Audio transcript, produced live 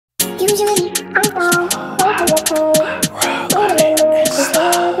Usually I don't go for your time.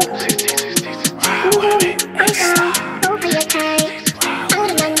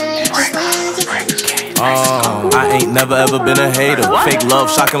 I ain't never ever been a hater. Fake love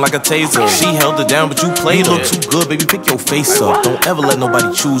shocking like a taser. She held it down but you played her. You look too good, baby, pick your face up. Don't ever let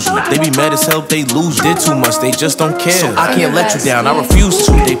nobody choose you. They be mad as hell if they lose. Did too much, they just don't care. So I can't let you down, I refuse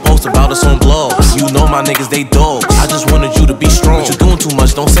to. They post about us on blogs. You know my niggas, they dogs. I just wanted you to be strong. But you're doing too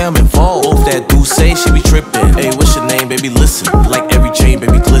much, don't say I'm involved. Off that dude say she be tripping. Hey, what's your name, baby, listen. Like every chain,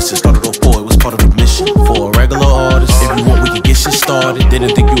 baby, glisten. Started off poor, it was part of the mission. For a regular artist, if you want we can get shit started.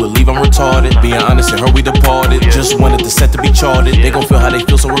 Didn't think you would leave, I'm retarded. Being honest, and her we departed. Just wanted the set to be charted. They gon' feel how they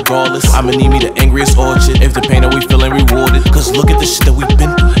feel, so regardless I'ma need me the angriest orchard. If the pain that we feelin' rewarded. Cause look at the shit that we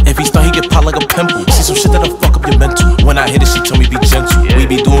been through. If he start, he get popped like a pimple. See some shit that'll fuck up your mental. When I hit it, she told me be gentle. We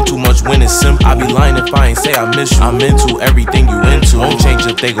be doing too much when it's simple. I be lying if I ain't say I miss you. I'm into everything you into. Won't change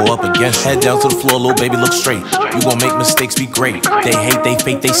if they go up against. Head down to the floor, little baby, look straight. You gon' make mistakes, be great. They hate, they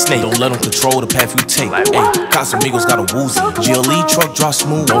fake, they snake. Don't let them control the path you take. Ayy, Casamigos got a woozy. GLE truck drop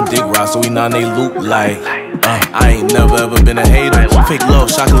smooth. Don't dig right, so we not they loop like. I ain't never ever been a hater. Fake love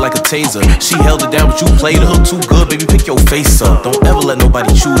shocking like a taser. She held it down but you played her. Look too good, baby, pick your face up. Don't ever let nobody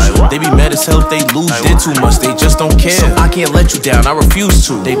choose you. They be mad as hell if they lose. Did too much, they just don't care. So I can't let you down, I refuse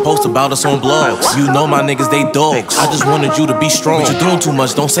to. They post about us on blogs. You know my niggas, they dogs. I just wanted you to be strong. But you're doing too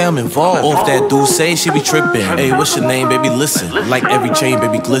much, don't say I'm involved. Off that dude say she be tripping. Hey, what's your name, baby, listen. Like every chain,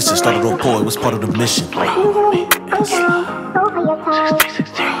 baby, glisten. Started off poor, it was part of the mission.